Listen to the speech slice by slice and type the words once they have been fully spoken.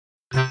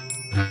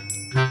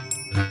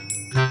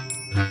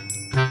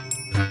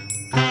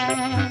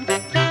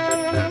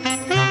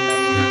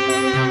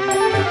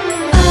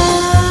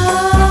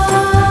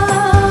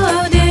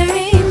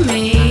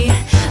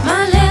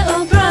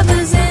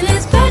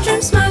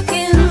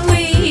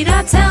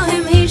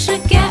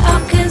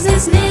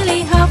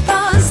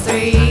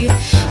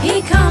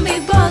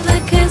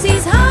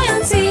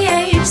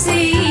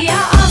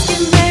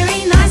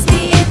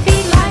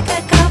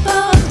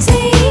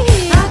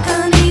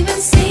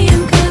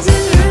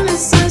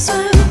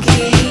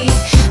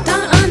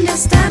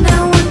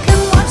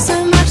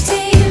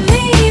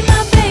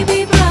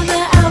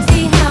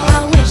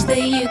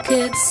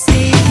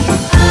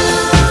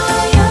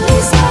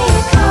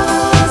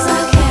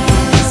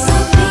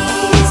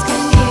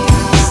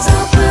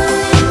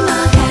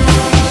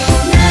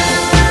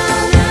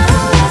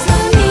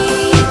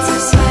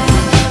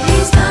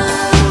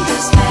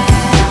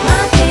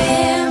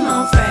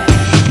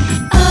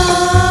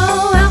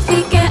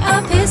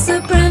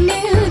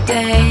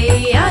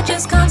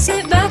just can't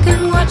sit back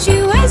and watch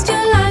you waste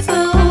your life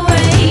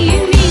away. You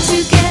need to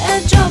get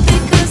a job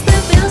because the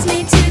bills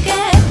need to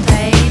get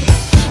paid.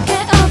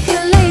 Get off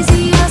your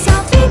lazy ass,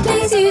 Alfie,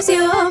 please use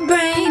your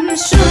brain.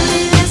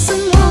 Surely there's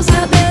some walls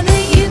out there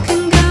that you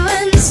can go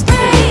and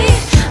spray.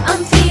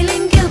 I'm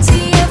feeling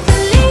guilty for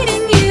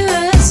leading you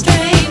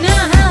astray.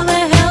 Now how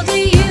the hell do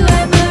you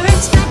ever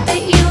expect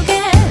that you'll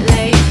get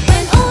laid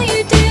when all you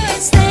do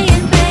is stay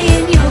and play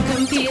in your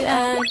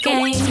computer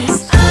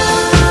games? I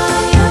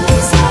only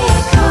say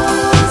it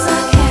 'cause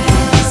I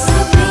care, so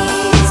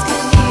please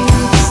can you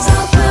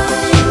stop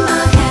pulling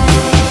my hair?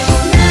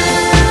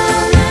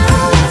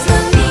 Now there's no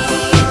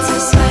need to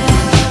swear,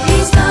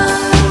 please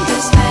don't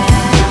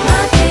despair,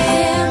 my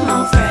dear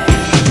mon frere.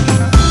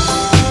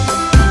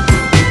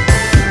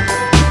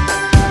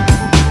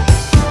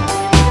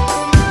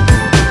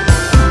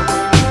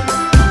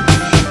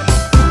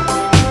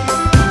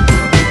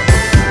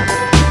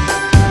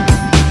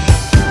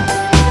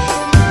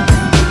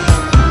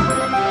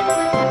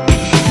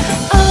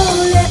 Oh,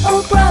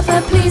 little brother,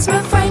 please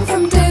refrain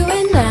from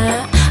doing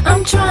that.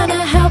 I'm trying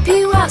to help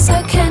you out,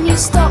 so can you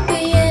stop being